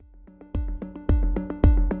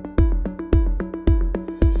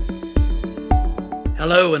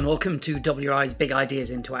Hello and welcome to WI's Big Ideas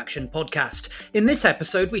into Action podcast. In this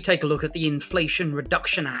episode, we take a look at the Inflation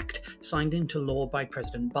Reduction Act, signed into law by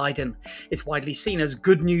President Biden. It's widely seen as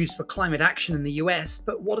good news for climate action in the US,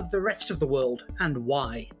 but what of the rest of the world and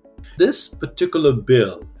why? This particular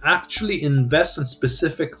bill actually invests in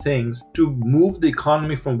specific things to move the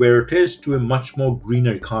economy from where it is to a much more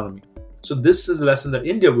greener economy. So this is a lesson that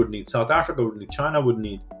India would need, South Africa would need, China would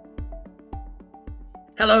need.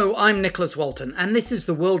 Hello, I'm Nicholas Walton, and this is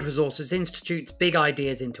the World Resources Institute's Big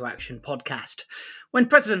Ideas into Action podcast. When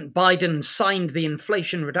President Biden signed the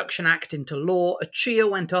Inflation Reduction Act into law, a cheer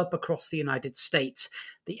went up across the United States.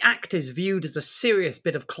 The act is viewed as a serious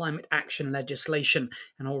bit of climate action legislation,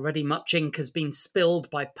 and already much ink has been spilled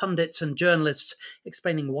by pundits and journalists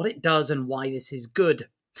explaining what it does and why this is good.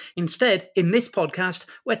 Instead, in this podcast,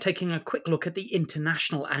 we're taking a quick look at the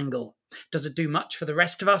international angle. Does it do much for the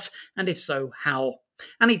rest of us? And if so, how?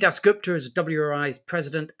 Ani Dasgupta is WRI's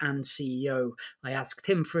president and CEO. I asked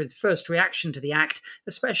him for his first reaction to the act,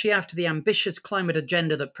 especially after the ambitious climate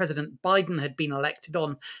agenda that President Biden had been elected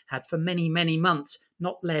on had for many, many months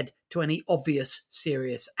not led to any obvious,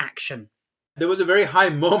 serious action. There was a very high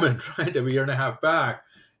moment, right, a year and a half back.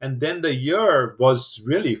 And then the year was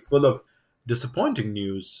really full of disappointing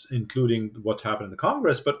news, including what happened in the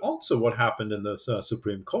Congress, but also what happened in the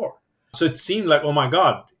Supreme Court. So it seemed like, oh my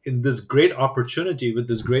God, in this great opportunity with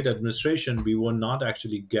this great administration, we will not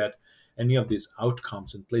actually get any of these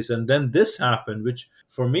outcomes in place. And then this happened, which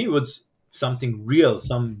for me was something real,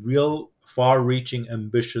 some real far-reaching,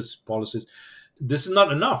 ambitious policies. This is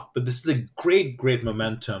not enough, but this is a great, great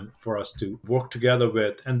momentum for us to work together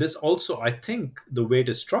with. And this also, I think, the way it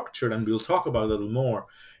is structured, and we'll talk about it a little more,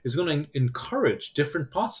 is going to encourage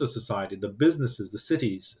different parts of society, the businesses, the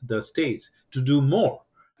cities, the states, to do more.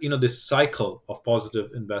 This cycle of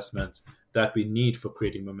positive investments that we need for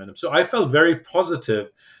creating momentum. So I felt very positive,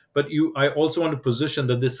 but I also want to position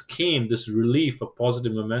that this relief of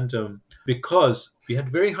positive momentum, because we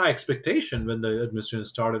had very high expectation when the administration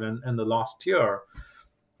started, and the last year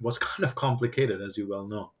was kind of complicated, as you well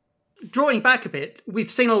know. Drawing back a bit, we've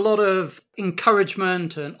seen a lot of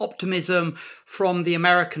encouragement and optimism from the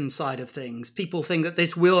American side of things. People think that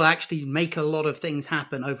this will actually make a lot of things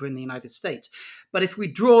happen over in the United States. But if we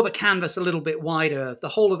draw the canvas a little bit wider, the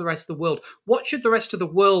whole of the rest of the world, what should the rest of the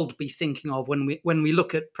world be thinking of when we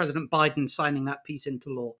look at President Biden signing that piece into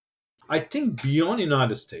law? I think beyond the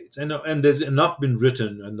United States, and there's enough been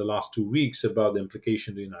written in the last 2 weeks about the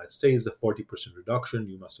implication of the United States, the 40% reduction,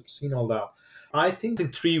 you must have seen all that. I think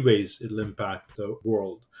in 3 ways it'll impact the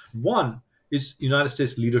world. One is United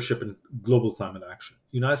States leadership in global climate action.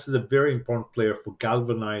 The United States is a very important player for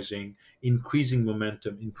galvanizing, increasing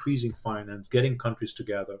momentum, increasing finance, getting countries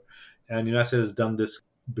together. And the United States has done this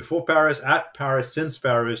before Paris, at Paris, since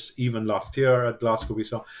Paris, even last year at Glasgow we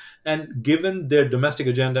saw. And given their domestic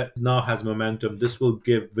agenda now has momentum, this will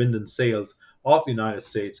give wind in sails of the United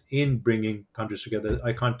States in bringing countries together.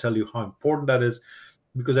 I can't tell you how important that is,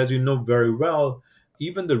 because as you know very well,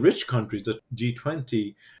 even the rich countries, the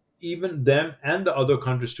G20, even them and the other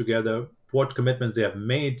countries together, what commitments they have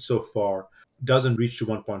made so far doesn't reach to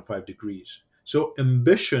 1.5 degrees. So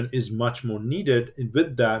ambition is much more needed. And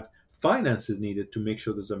with that, finance is needed to make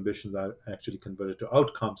sure those ambitions are actually converted to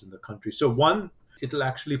outcomes in the country. So one, it'll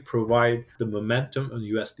actually provide the momentum on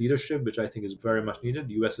U.S. leadership, which I think is very much needed.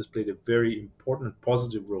 The U.S. has played a very important and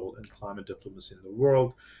positive role in climate diplomacy in the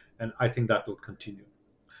world, and I think that will continue.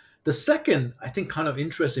 The second, I think kind of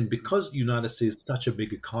interesting, because the United States is such a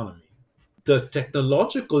big economy, the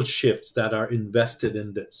technological shifts that are invested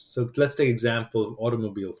in this. So let's take example of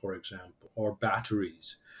automobile, for example, or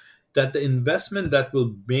batteries. That the investment that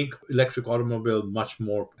will make electric automobile much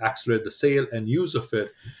more accelerate the sale and use of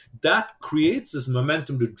it, that creates this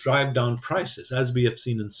momentum to drive down prices, as we have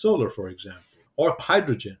seen in solar, for example, or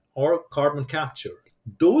hydrogen, or carbon capture.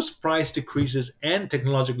 Those price decreases and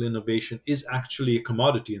technological innovation is actually a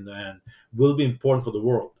commodity in the end, will be important for the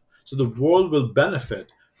world. So the world will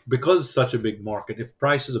benefit because it's such a big market if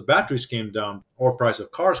prices of batteries came down or price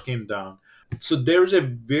of cars came down. So there's a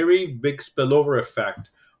very big spillover effect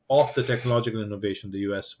of the technological innovation the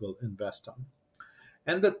US will invest on.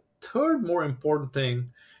 And the third more important thing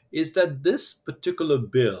is that this particular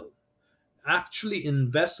bill actually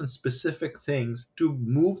invests in specific things to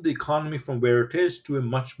move the economy from where it is to a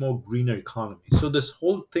much more greener economy. So this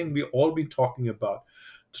whole thing we all been talking about,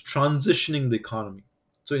 transitioning the economy.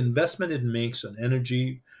 So investment it makes on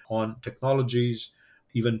energy, on technologies,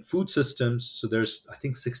 even food systems. So there's, I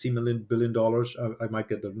think, $60 billion. I might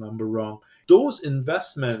get the number wrong. Those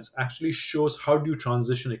investments actually shows how do you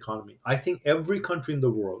transition economy. I think every country in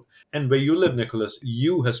the world, and where you live, Nicholas,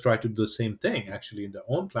 you has tried to do the same thing actually in their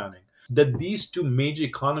own planning, that these two major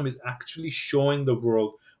economies actually showing the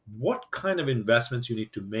world what kind of investments you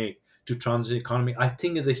need to make to transition economy, I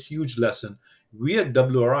think is a huge lesson. We at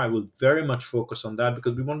WRI will very much focus on that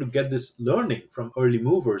because we want to get this learning from early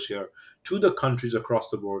movers here to the countries across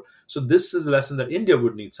the board. So this is a lesson that India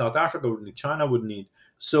would need, South Africa would need, China would need.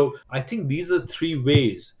 So I think these are three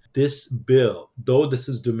ways this bill, though this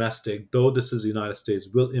is domestic, though this is the United States,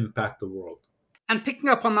 will impact the world. And picking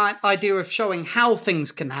up on that idea of showing how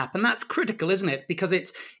things can happen, that's critical, isn't it? Because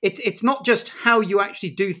it's not just how you actually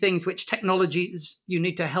do things, which technologies you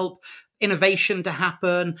need to help innovation to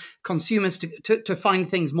happen, consumers to find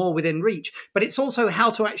things more within reach, but it's also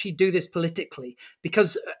how to actually do this politically.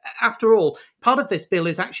 Because after all, part of this bill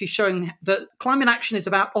is actually showing that climate action is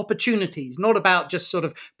about opportunities, not about just sort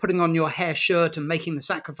of putting on your hair shirt and making the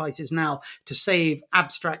sacrifices now to save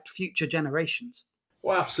abstract future generations.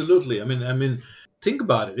 Well, absolutely. I mean, think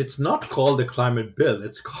about it. It's not called the climate bill.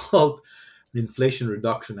 It's called the Inflation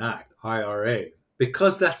Reduction Act, IRA,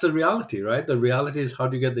 because that's the reality, right? The reality is how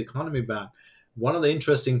do you get the economy back? One of the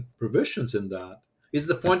interesting provisions in that is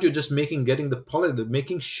the point you're just making, getting the policy,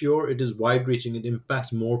 making sure it is wide-reaching, it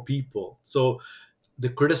impacts more people. So the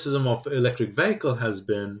criticism of electric vehicle has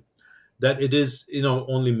been that it is,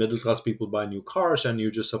 only middle-class people buy new cars and you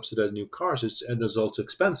just subsidize new cars, and it's also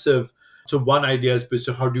expensive. So one idea is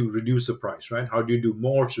how do you reduce the price, right? How do you do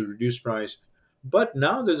more to reduce price? But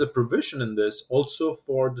now there's a provision in this also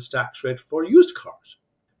for the tax rate for used cars,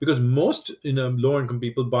 because most lower-income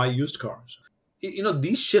people buy used cars.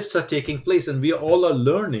 These shifts are taking place, and we all are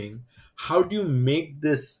learning how do you make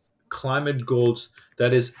this climate goals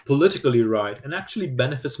that is politically right and actually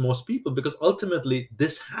benefits most people, because ultimately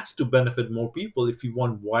this has to benefit more people if you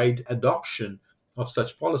want wide adoption of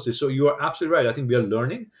such policy. So you are absolutely right. I think we are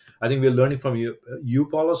learning. I think we are learning from EU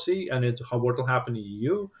policy and what will happen in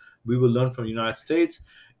EU. We will learn from the United States.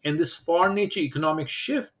 And this far nature economic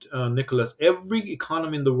shift, Nicholas, every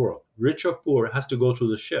economy in the world, rich or poor, has to go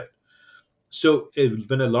through the shift. So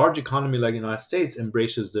when a large economy like the United States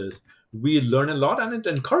embraces this, we learn a lot and it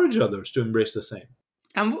encourage others to embrace the same.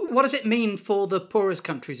 And what does it mean for the poorest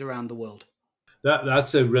countries around the world?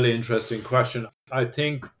 That's a really interesting question. I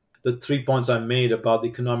think the 3 points I made about the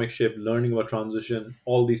economic shift, learning about transition,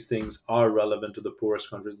 all these things are relevant to the poorest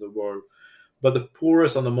countries in the world. But the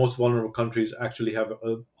poorest and the most vulnerable countries actually have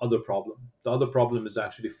other problem. The other problem is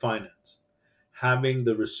actually finance, having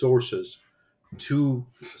the resources to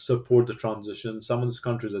support the transition. Some of these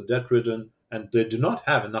countries are debt-ridden, and they do not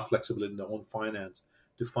have enough flexibility in their own finance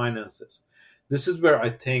to finance this. This is where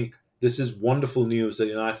I think this is wonderful news that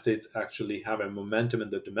the United States actually have a momentum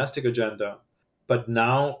in the domestic agenda. But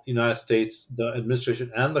now, United States, the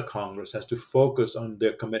administration and the Congress has to focus on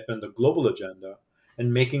their commitment, the global agenda,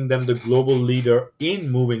 and making them the global leader in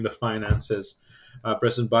moving the finances.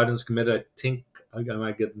 President Biden's committed, I think, I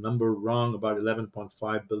might get the number wrong, about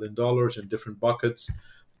 $11.5 billion in different buckets,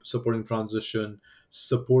 supporting transition,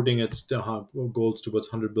 supporting its goals towards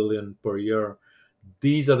 $100 billion per year.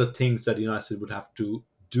 These are the things that the United States would have to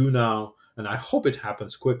do now, and I hope it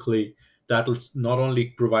happens quickly. That will not only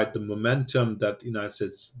provide the momentum that the United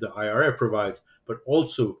States, the IRA provides, but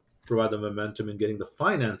also provide the momentum in getting the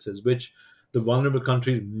finances, which the vulnerable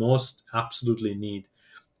countries most absolutely need.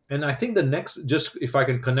 And I think the next, just if I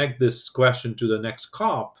can connect this question to the next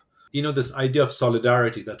COP, this idea of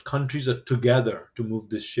solidarity, that countries are together to move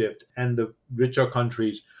this shift, and the richer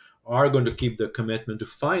countries are going to keep their commitment to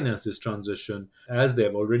finance this transition as they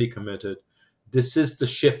have already committed. This is the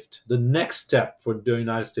shift, the next step for the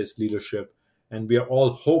United States leadership, and we are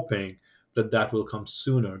all hoping that that will come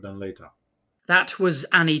sooner than later. That was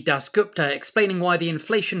Annie Dasgupta explaining why the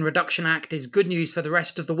Inflation Reduction Act is good news for the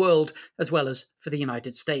rest of the world, as well as for the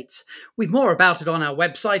United States. We've more about it on our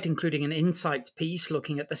website, including an insights piece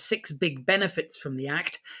looking at the 6 big benefits from the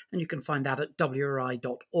Act, and you can find that at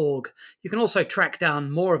wri.org. You can also track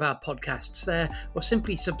down more of our podcasts there, or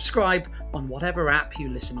simply subscribe on whatever app you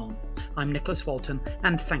listen on. I'm Nicholas Walton,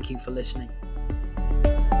 and thank you for listening.